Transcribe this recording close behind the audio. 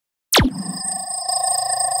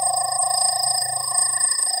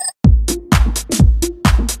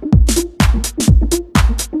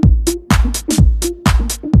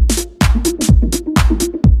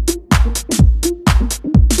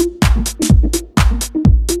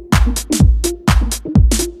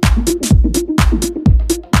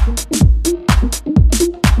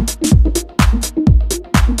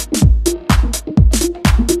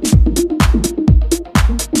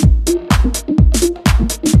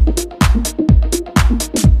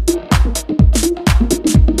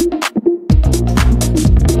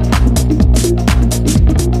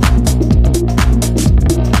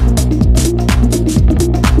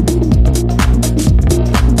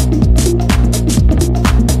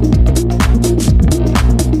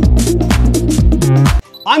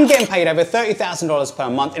I'm getting paid over $30,000 per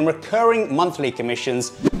month in recurring monthly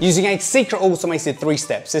commissions using a secret automated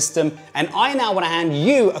 3-step system, and I now want to hand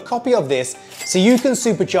you a copy of this so you can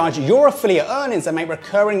supercharge your affiliate earnings and make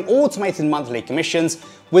recurring automated monthly commissions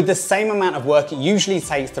with the same amount of work it usually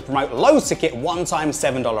takes to promote low-ticket, one-time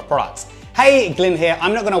 $7 products. Hey, Glyn here.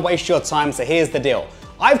 I'm not going to waste your time, so here's the deal.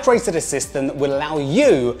 I've created a system that will allow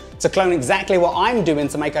you to clone exactly what I'm doing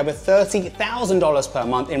to make over $30,000 per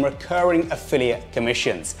month in recurring affiliate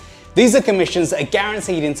commissions. These are commissions that are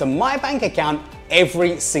guaranteed into my bank account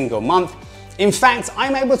every single month. In fact,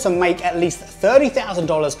 I'm able to make at least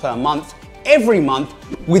 $30,000 per month every month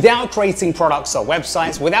without creating products or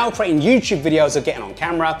websites, without creating YouTube videos or getting on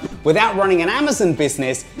camera, without running an Amazon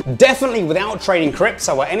business, definitely without trading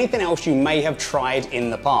crypto or anything else you may have tried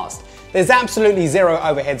in the past. There's absolutely zero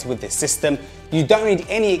overheads with this system. You don't need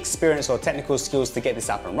any experience or technical skills to get this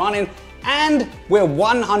up and running, and we're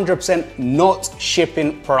 100% not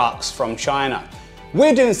shipping products from China.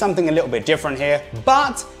 We're doing something a little bit different here,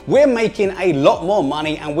 but we're making a lot more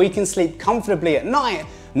money and we can sleep comfortably at night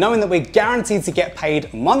knowing that we're guaranteed to get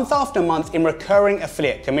paid month after month in recurring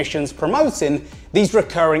affiliate commissions promoting these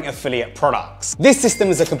recurring affiliate products. This system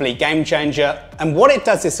is a complete game changer, and what it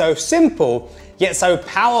does is so simple yet so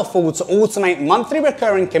powerful to automate monthly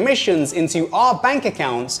recurring commissions into our bank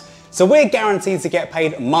accounts, so we're guaranteed to get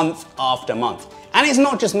paid month after month. And it's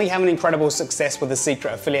not just me having incredible success with the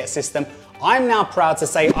secret affiliate system. I'm now proud to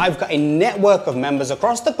say I've got a network of members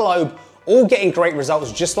across the globe all getting great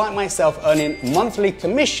results just like myself, earning monthly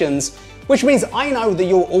commissions, which means I know that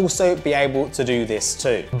you'll also be able to do this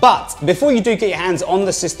too. But before you do get your hands on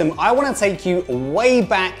the system, I want to take you way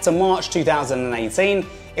back to March 2018.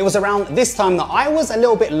 It was around this time that I was a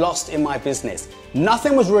little bit lost in my business.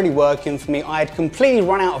 Nothing was really working for me. I had completely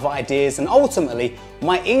run out of ideas, and ultimately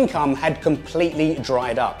my income had completely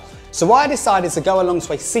dried up. So I decided to go along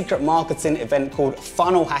to a secret marketing event called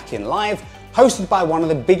Funnel Hacking Live, hosted by one of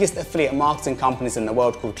the biggest affiliate marketing companies in the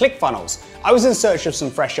world called ClickFunnels. I was in search of some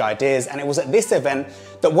fresh ideas, and it was at this event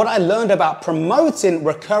that what I learned about promoting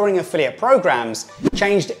recurring affiliate programs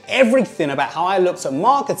changed everything about how I looked at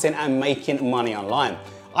marketing and making money online.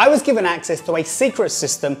 I was given access to a secret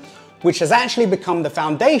system which has actually become the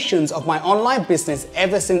foundations of my online business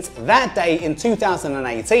ever since that day in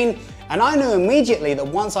 2018. And I knew immediately that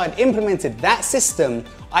once I'd implemented that system,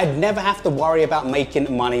 I'd never have to worry about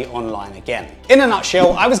making money online again. In a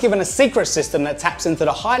nutshell, I was given a secret system that taps into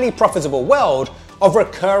the highly profitable world of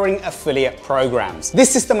recurring affiliate programs.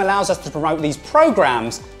 This system allows us to promote these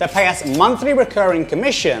programs that pay us monthly recurring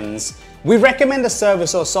commissions. We recommend a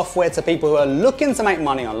service or software to people who are looking to make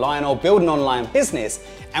money online or build an online business,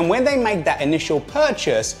 and when they make that initial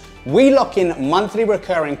purchase, we lock in monthly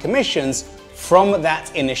recurring commissions from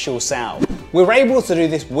that initial sale. We're able to do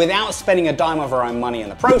this without spending a dime of our own money in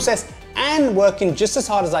the process and working just as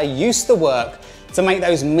hard as I used to work to make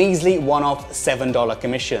those measly one-off $7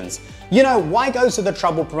 commissions. You know, why go to the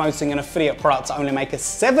trouble promoting an affiliate product to only make a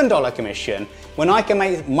 $7 commission when I can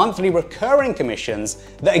make monthly recurring commissions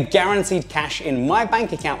that are guaranteed cash in my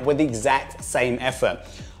bank account with the exact same effort?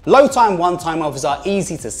 Low-time, one-time offers are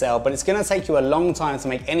easy to sell, but it's going to take you a long time to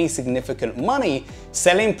make any significant money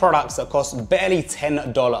selling products that cost barely $10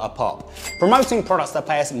 a pop. Promoting products that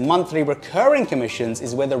pay us monthly recurring commissions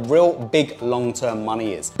is where the real big long-term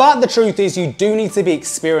money is. But the truth is, you do need to be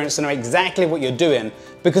experienced to know exactly what you're doing,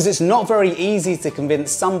 because it's not very easy to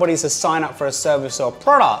convince somebody to sign up for a service or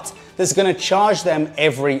product that's going to charge them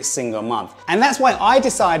every single month. And that's why I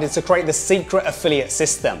decided to create the secret affiliate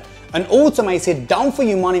system, an automated,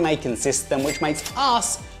 done-for-you money-making system which makes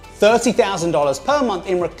us $30,000 per month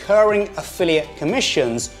in recurring affiliate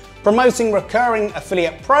commissions, promoting recurring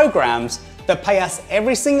affiliate programs that pay us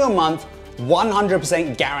every single month,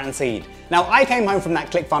 100% guaranteed. Now, I came home from that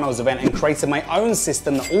ClickFunnels event and created my own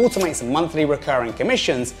system that automates monthly recurring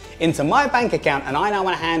commissions into my bank account, and I now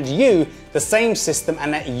want to hand you the same system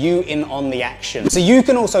and let you in on the action. So you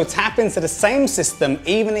can also tap into the same system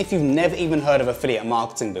even if you've never even heard of affiliate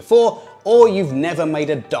marketing before, or you've never made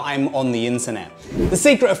a dime on the internet. The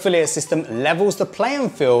secret affiliate system levels the playing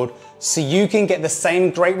field so you can get the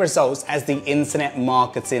same great results as the internet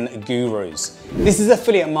marketing gurus. This is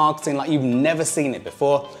affiliate marketing like you've never seen it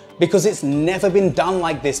before, because it's never been done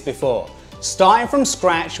like this before. Starting from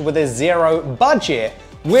scratch with a zero budget,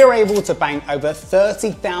 we're able to bank over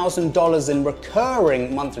 $30,000 in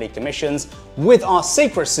recurring monthly commissions with our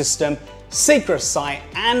secret system, secret site,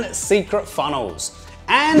 and secret funnels.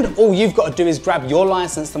 And all you've got to do is grab your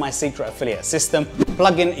license to my secret affiliate system,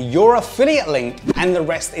 plug in your affiliate link, and the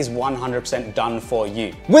rest is 100% done for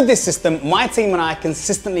you. With this system, my team and I are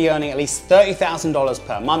consistently earning at least $30,000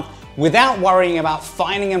 per month without worrying about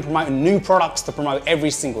finding and promoting new products to promote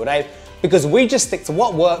every single day, because we just stick to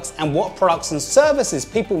what works and what products and services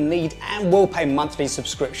people need and will pay monthly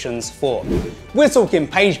subscriptions for. We're talking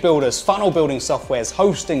page builders, funnel building softwares,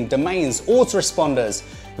 hosting, domains, autoresponders,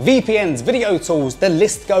 VPNs, video tools, the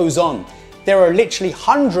list goes on. There are literally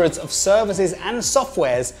hundreds of services and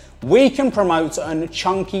softwares we can promote to earn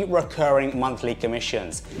chunky recurring monthly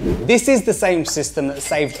commissions. This is the same system that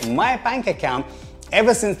saved my bank account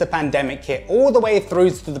ever since the pandemic hit, all the way through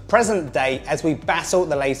to the present day as we battle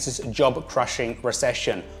the latest job-crushing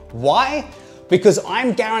recession. Why? Because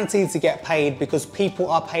I'm guaranteed to get paid because people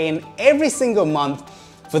are paying every single month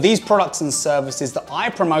for these products and services that I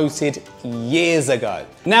promoted years ago.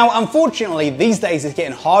 Now, unfortunately, these days it's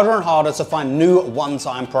getting harder and harder to find new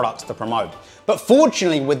one-time products to promote. But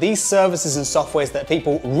fortunately, with these services and softwares that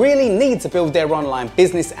people really need to build their online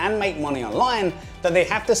business and make money online, that they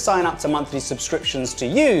have to sign up to monthly subscriptions to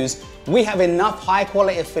use, we have enough high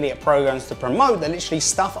quality affiliate programs to promote that literally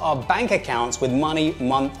stuff our bank accounts with money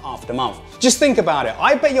month after month. Just think about it.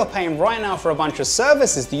 I bet you're paying right now for a bunch of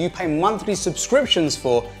services that you pay monthly subscriptions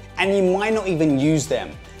for and you might not even use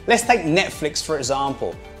them. Let's take Netflix for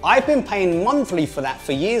example. I've been paying monthly for that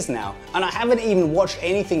for years now and I haven't even watched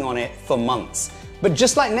anything on it for months. But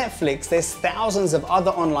just like Netflix, there's thousands of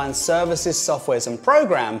other online services, softwares and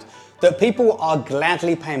programs that people are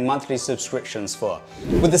gladly paying monthly subscriptions for.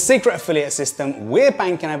 With the secret affiliate system, we're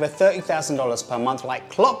banking over $30,000 per month like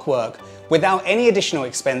clockwork without any additional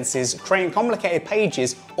expenses, creating complicated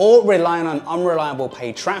pages, or relying on unreliable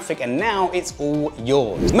paid traffic, and now it's all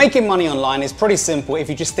yours. Making money online is pretty simple if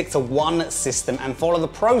you just stick to one system and follow the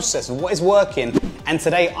process of what is working. And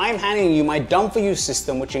today I'm handing you my done for you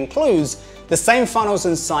system, which includes the same funnels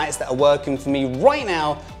and sites that are working for me right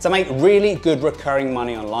now to make really good recurring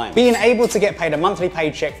money online. Being able to get paid a monthly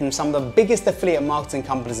paycheck from some of the biggest affiliate marketing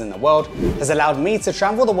companies in the world has allowed me to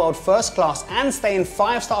travel the world first class and stay in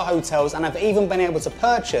 5-star hotels, and I've even been able to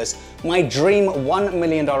purchase my dream $1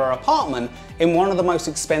 million apartment in one of the most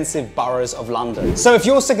expensive boroughs of London. So if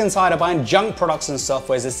you're sick and tired of buying junk products and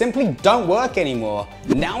softwares that simply don't work anymore,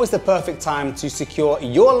 now is the perfect time to secure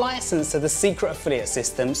your license to the secret affiliate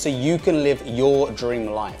system so you can live your dream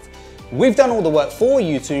life. We've done all the work for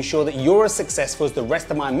you to ensure that you're as successful as the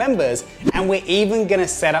rest of my members, and we're even gonna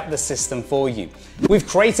set up the system for you. We've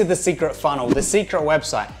created the secret funnel, the secret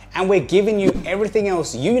website, and we're giving you everything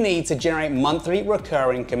else you need to generate monthly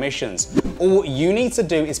recurring commissions. All you need to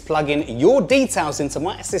do is plug in your details into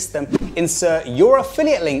my system, insert your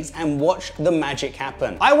affiliate links, and watch the magic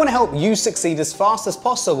happen. I want to help you succeed as fast as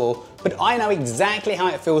possible, but I know exactly how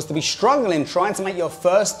it feels to be struggling trying to make your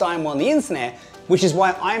first dime on the internet, which is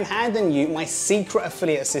why I'm handing you my secret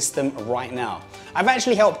affiliate system right now. I've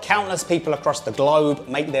actually helped countless people across the globe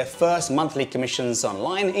make their first monthly commissions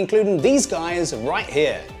online, including these guys right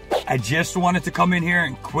here. I just wanted to come in here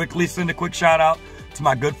and quickly send a quick shout out to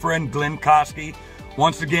my good friend Glenn Koski.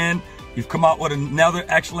 Once again, you've come out with another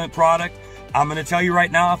excellent product. I'm gonna tell you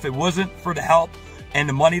right now, if it wasn't for the help and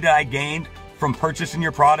the money that I gained from purchasing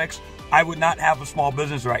your products, I would not have a small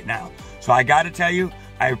business right now. So I gotta tell you,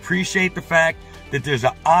 I appreciate the fact that there's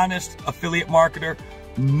an honest affiliate marketer,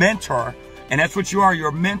 mentor, and that's what you are. You're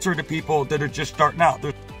a mentor to people that are just starting out.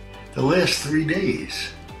 The last 3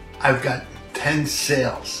 days, I've got 10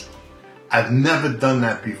 sales. I've never done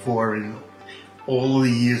that before in all the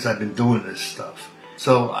years I've been doing this stuff.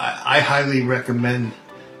 So I highly recommend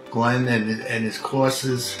Glenn and his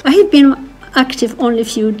courses. I had been active only a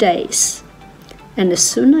few days, and as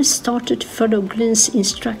soon as I started to follow Glenn's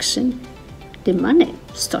instruction, the money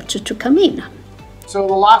started to come in. So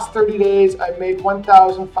the last 30 days, I made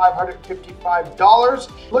 $1,555.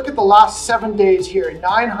 Look at the last 7 days here,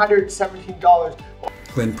 $917.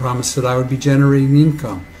 Glenn promised that I would be generating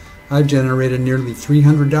income. I've generated nearly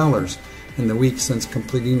 $300 in the week since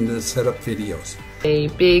completing the setup videos. A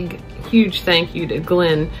big, huge thank you to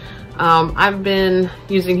Glenn. I've been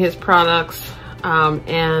using his products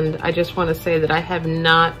and I just want to say that I have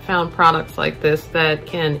not found products like this that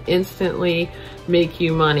can instantly make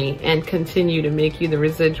you money and continue to make you the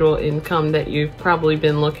residual income that you've probably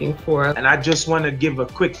been looking for. And I just want to give a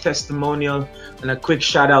quick testimonial and a quick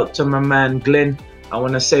shout out to my man Glenn. I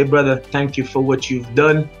want to say, brother, thank you for what you've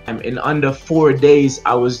done. In under 4 days,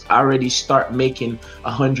 I was already start making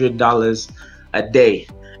 $100 a day.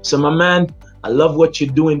 So my man, I love what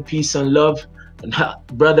you're doing. Peace and love. And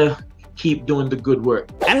brother, keep doing the good work.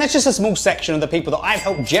 And that's just a small section of the people that I've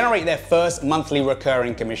helped generate their first monthly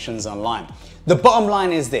recurring commissions online. The bottom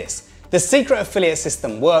line is this: the secret affiliate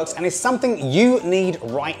system works and is something you need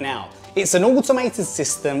right now. It's an automated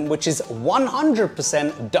system which is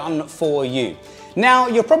 100% done for you. Now,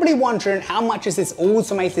 you're probably wondering, how much is this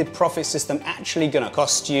automated profit system actually gonna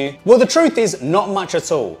cost you? Well, the truth is not much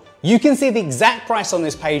at all. You can see the exact price on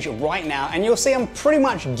this page right now, and you'll see I'm pretty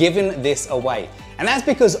much giving this away. And that's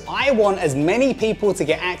because I want as many people to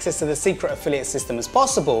get access to the secret affiliate system as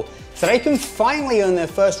possible, so they can finally earn their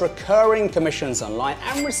first recurring commissions online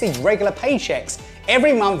and receive regular paychecks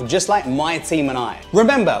every month, just like my team and I.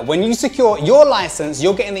 Remember, when you secure your license,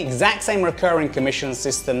 you're getting the exact same recurring commission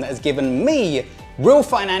system that has given me real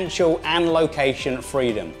financial and location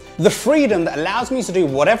freedom. The freedom that allows me to do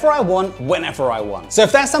whatever I want, whenever I want. So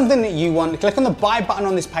if that's something that you want, click on the buy button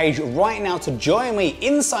on this page right now to join me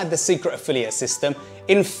inside the secret affiliate system.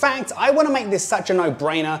 In fact, I want to make this such a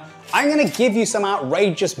no-brainer. I'm going to give you some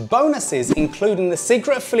outrageous bonuses, including the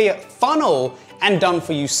secret affiliate funnel and done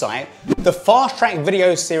for you site, the fast track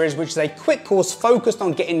video series, which is a quick course focused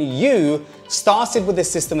on getting you started with this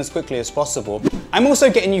system as quickly as possible. I'm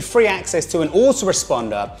also getting you free access to an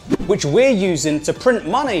autoresponder, which we're using to print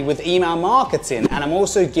money with email marketing. And I'm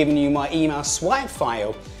also giving you my email swipe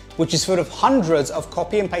file, which is full of hundreds of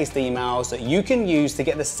copy and paste emails that you can use to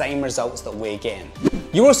get the same results that we're getting.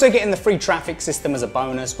 You're also getting the free traffic system as a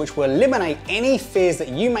bonus, which will eliminate any fears that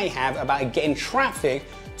you may have about getting traffic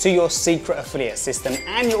to your secret affiliate system.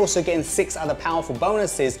 And you're also getting 6 other powerful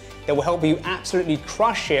bonuses that will help you absolutely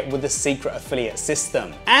crush it with the secret affiliate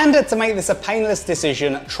system. And to make this a painless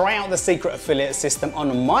decision, try out the secret affiliate system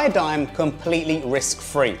on my dime, completely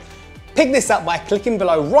risk-free. Pick this up by clicking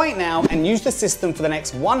below right now and use the system for the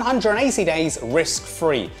next 180 days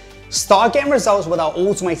risk-free. Start getting results with our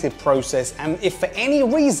automated process, and if for any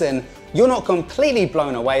reason you're not completely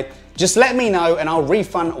blown away, just let me know and I'll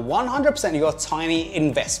refund 100% of your tiny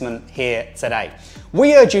investment here today.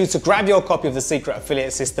 We urge you to grab your copy of the secret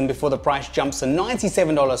affiliate system before the price jumps to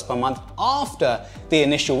 $97 per month after the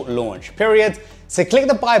initial launch period. So click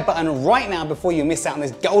the buy button right now before you miss out on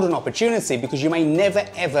this golden opportunity, because you may never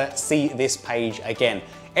ever see this page again.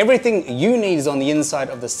 Everything you need is on the inside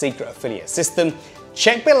of the secret affiliate system.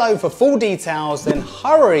 Check below for full details, then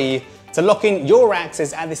hurry to lock in your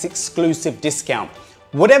access at this exclusive discount.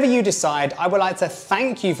 Whatever you decide, I would like to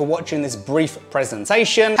thank you for watching this brief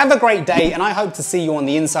presentation. Have a great day, and I hope to see you on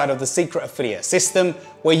the inside of the secret affiliate system,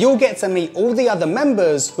 where you'll get to meet all the other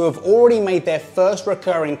members who have already made their first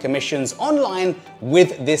recurring commissions online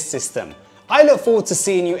with this system. I look forward to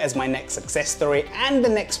seeing you as my next success story and the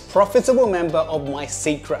next profitable member of my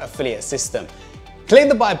secret affiliate system. Click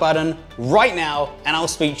the buy button right now, and I'll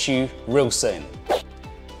speak to you real soon.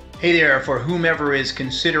 Hey there, for whomever is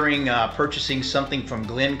considering purchasing something from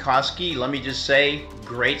Glenn Kosky, let me just say,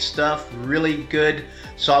 great stuff, really good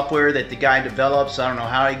software that the guy develops. I don't know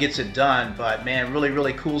how he gets it done, but man, really,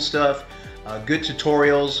 really cool stuff. Good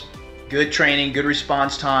tutorials, good training, good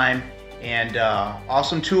response time, and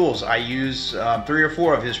awesome tools. I use 3 or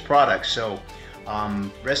 4 of his products, so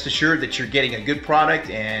rest assured that you're getting a good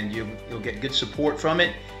product and you'll get good support from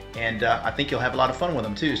it, and I think you'll have a lot of fun with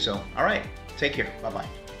them too. So, all right, take care, bye-bye.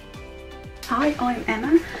 Hi, I'm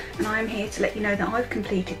Emma, and I'm here to let you know that I've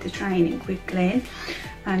completed the training with Glenn,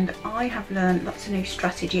 and I have learned lots of new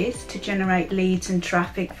strategies to generate leads and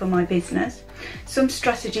traffic for my business. Some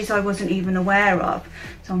strategies I wasn't even aware of,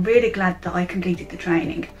 so I'm really glad that I completed the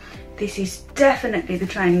training. This is definitely the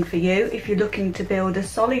training for you if you're looking to build a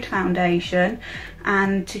solid foundation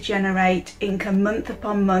and to generate income month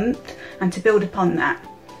upon month and to build upon that.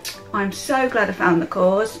 I'm so glad I found the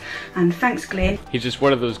course, and thanks Glenn. He's just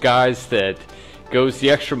one of those guys that goes the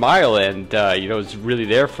extra mile, and you know, is really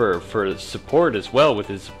there for support as well with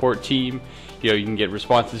his support team. You know, you can get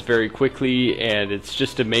responses very quickly, and it's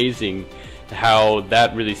just amazing how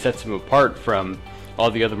that really sets him apart from all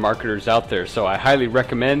the other marketers out there. So I highly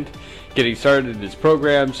recommend getting started in his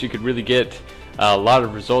programs. You could really get a lot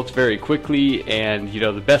of results very quickly, and you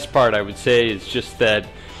know, the best part I would say is just that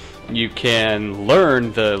you can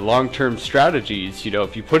learn the long-term strategies. You know,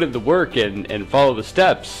 if you put in the work and follow the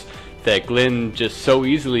steps that Glenn just so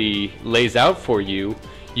easily lays out for you,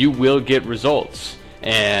 you will get results.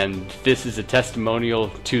 And this is a testimonial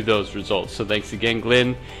to those results. So thanks again,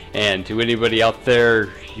 Glenn, and to anybody out there,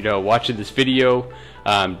 you know, watching this video,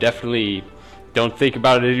 definitely don't think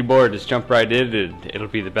about it anymore. Just jump right in, and it'll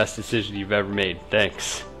be the best decision you've ever made.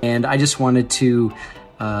 Thanks. And I just wanted to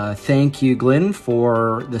thank you, Glenn,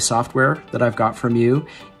 for the software that I've got from you.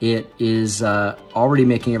 It is already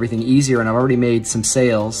making everything easier, and I've already made some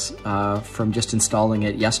sales from just installing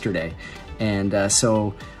it yesterday. And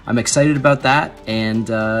so I'm excited about that,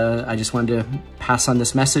 and I just wanted to pass on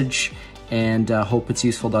this message and hope it's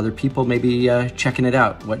useful to other people. Maybe checking it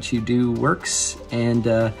out. What you do works, and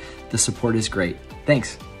the support is great.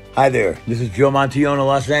 Thanks. Hi there, this is Joe Montione,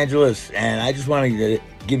 Los Angeles, and I just wanted to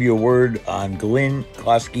give you a word on Glenn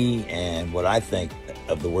Kosky and what I think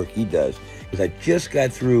of the work he does, because I just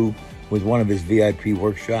got through with one of his VIP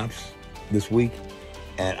workshops this week,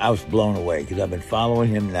 and I was blown away because I've been following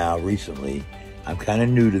him now recently. I'm kind of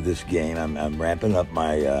new to this game. I'm ramping up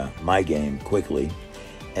my game quickly,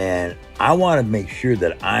 and I want to make sure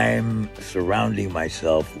that I'm surrounding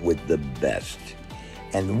myself with the best.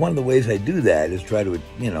 And one of the ways I do that is try to,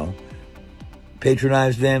 you know,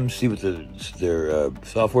 patronize them, see what their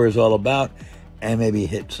software is all about, and maybe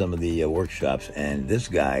hit some of the workshops. And this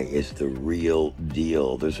guy is the real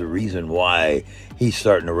deal. There's a reason why he's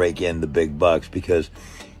starting to rake in the big bucks, because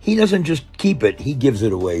he doesn't just keep it, he gives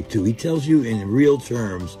it away too. He tells you in real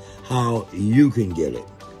terms how you can get it.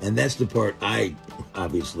 And that's the part I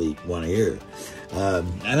obviously want to hear.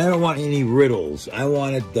 And I don't want any riddles. I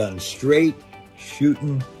want it done straight,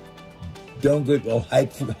 shooting. Don't get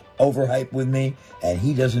overhype with me. And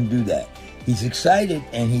he doesn't do that. He's excited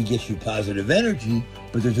and he gets you positive energy,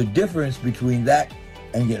 but there's a difference between that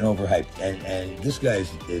and getting overhyped. And this guy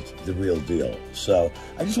is the real deal. So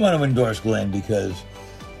I just want to endorse Glenn, because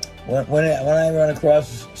when I run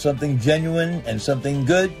across something genuine and something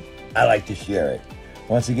good, I like to share it.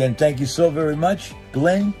 Once again, thank you so very much,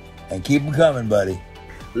 Glenn, and keep them coming, buddy.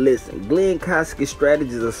 Listen, Glenn Kosky's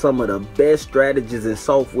strategies are some of the best strategies in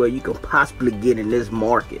software you can possibly get in this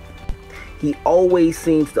market. He always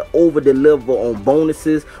seems to over-deliver on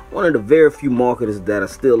bonuses. One of the very few marketers that are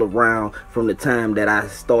still around from the time that I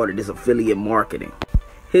started this affiliate marketing.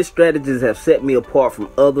 His strategies have set me apart from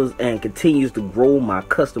others and continues to grow my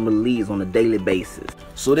customer leads on a daily basis.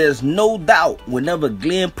 So there's no doubt whenever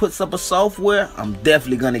Glenn puts up a software, I'm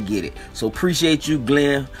definitely gonna get it. So appreciate you,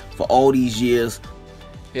 Glenn, for all these years.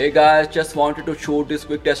 Hey guys, just wanted to shoot this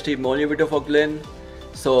quick testimonial video for Glenn.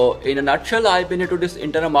 So in a nutshell, I've been into this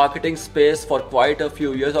internet marketing space for quite a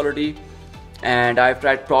few years already, and I've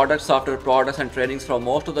tried products after products and trainings from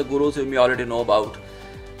most of the gurus whom you already know about.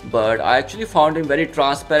 But I actually found him very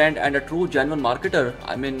transparent and a true genuine marketer.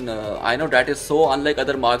 I mean, I know that is so unlike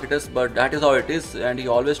other marketers, but that is how it is, and he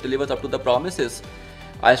always delivers up to the promises.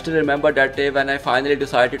 I still remember that day when I finally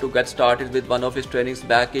decided to get started with one of his trainings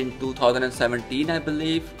back in 2017, I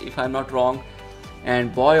believe, if I'm not wrong.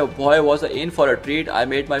 And boy oh boy, was I in for a treat. I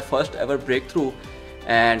made my first ever breakthrough,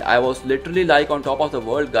 and I was literally like on top of the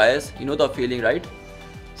world, guys. You know the feeling, right?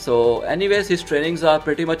 So anyways, his trainings are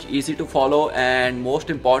pretty much easy to follow and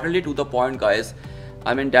most importantly to the point, guys.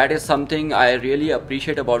 I mean, that is something I really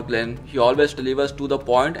appreciate about Glenn. He always delivers to the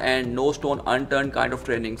point and no stone unturned kind of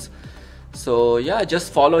trainings. So yeah,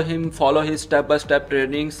 just follow him, follow his step-by-step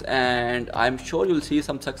trainings, and I'm sure you'll see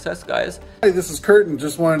some success, guys. Hey, this is Kurt, and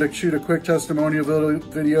just wanted to shoot a quick testimonial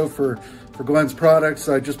video for Glenn's products.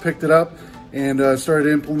 I just picked it up and started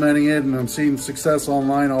implementing it, and I'm seeing success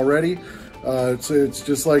online already. It's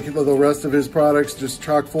just like the rest of his products, just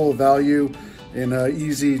chock full of value and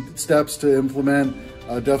easy steps to implement.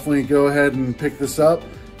 Definitely go ahead and pick this up,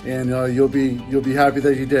 and you'll be happy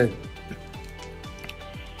that you did.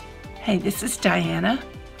 Hey, this is Diana.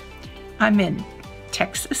 I'm in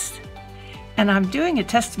Texas, and I'm doing a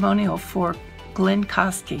testimonial for Glenn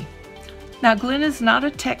Kosky. Now, Glenn is not a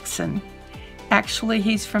Texan. Actually,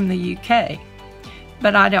 he's from the UK,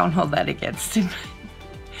 but I don't hold that against him.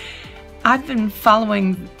 I've been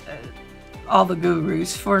following all the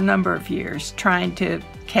gurus for a number of years, trying to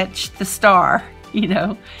catch the star, you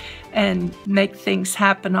know, and make things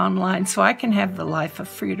happen online so I can have the life of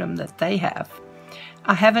freedom that they have.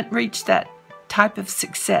 I haven't reached that type of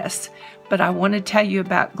success, but I want to tell you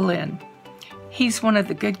about Glenn. He's one of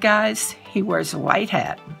the good guys. He wears a white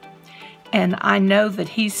hat. And I know that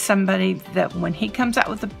he's somebody that when he comes out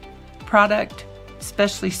with a product,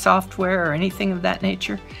 especially software or anything of that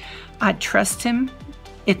nature, I trust him.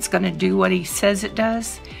 It's going to do what he says it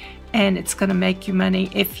does, and it's going to make you money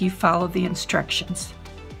if you follow the instructions.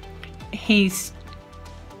 He's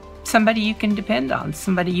somebody you can depend on,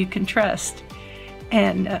 somebody you can trust.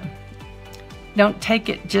 And don't take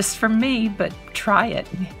it just from me, but try it.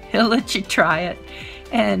 He'll let you try it,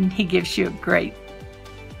 and he gives you a great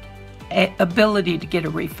ability to get a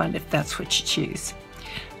refund if that's what you choose.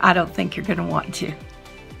 I don't think you're going to want to.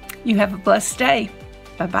 You have a blessed day.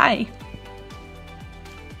 Bye-bye.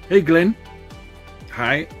 Hey, Glenn.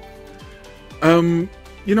 Hi. You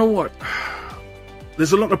know what?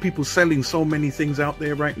 There's a lot of people selling so many things out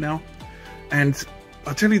there right now. And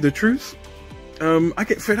I'll tell you the truth, I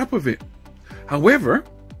get fed up with it. However,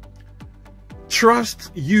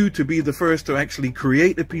 trust you to be the first to actually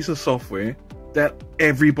create a piece of software that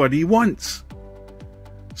everybody wants.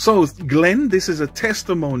 So Glenn, this is a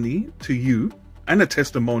testimony to you and a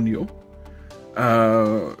testimonial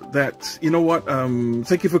that, you know what,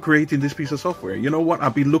 thank you for creating this piece of software. You know what,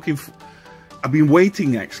 I've been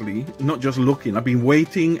waiting, actually, not just looking, I've been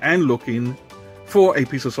waiting and looking for a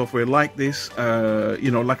piece of software like this. You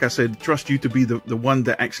know, like I said, trust you to be the one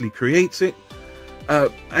that actually creates it.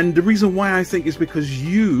 And the reason why I think is because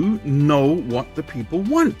you know what the people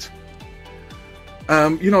want.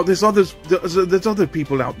 You know, there's other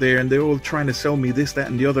people out there and they're all trying to sell me this, that,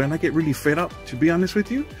 and the other, and I get really fed up, to be honest with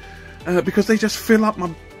you, because they just fill up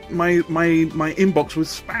my inbox with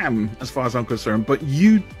spam, as far as I'm concerned. But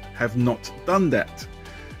you have not done that,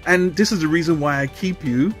 and this is the reason why I keep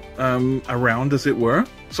you around, as it were.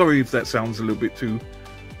 Sorry if that sounds a little bit too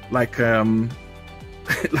like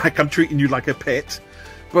like I'm treating you like a pet,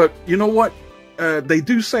 but you know what? They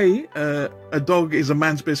do say a dog is a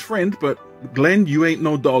man's best friend, but Glenn, you ain't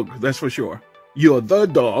no dog, that's for sure. You're the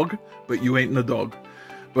dog, but you ain't no dog.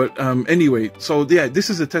 But anyway, so yeah, this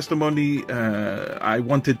is a testimony I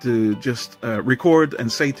wanted to just record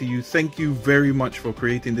and say to you, thank you very much for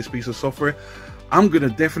creating this piece of software. I'm going to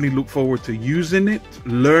definitely look forward to using it,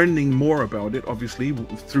 learning more about it, obviously,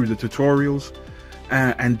 through the tutorials,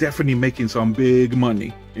 and definitely making some big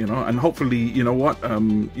money, you know, and hopefully, you know what,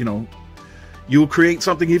 you know, you'll create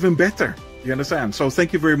something even better. You understand? So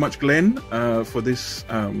thank you very much, Glenn, for this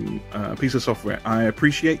piece of software. I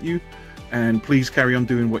appreciate you, and please carry on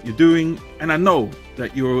doing what you're doing. And I know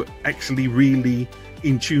that you're actually really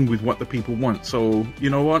in tune with what the people want. So you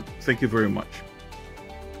know what? Thank you very much.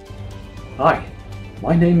 Hi,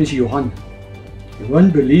 my name is Johan. You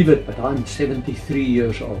won't believe it, but I'm 73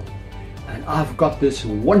 years old. And I've got this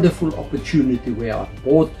wonderful opportunity where I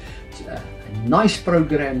bought a nice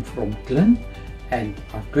program from Glenn, and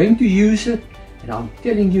I'm going to use it, and I'm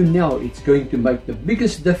telling you now, it's going to make the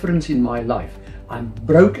biggest difference in my life. I'm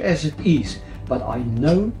broke as it is, but I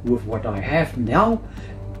know with what I have now,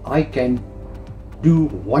 I can do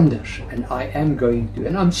wonders, and I am going to,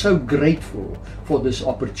 and I'm so grateful for this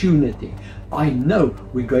opportunity. I know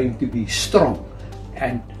we're going to be strong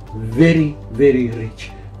and very, very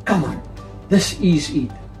rich. Come on, this is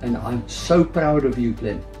it, and I'm so proud of you,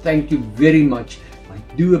 Glenn. Thank you very much. I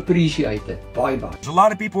do appreciate it. Bye-bye. There's a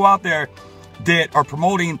lot of people out there that are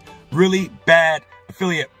promoting really bad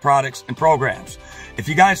affiliate products and programs. If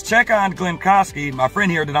you guys check on Glenn Koski, my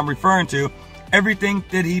friend here that I'm referring to, everything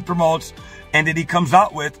that he promotes and that he comes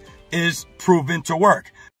out with is proven to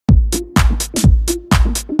work.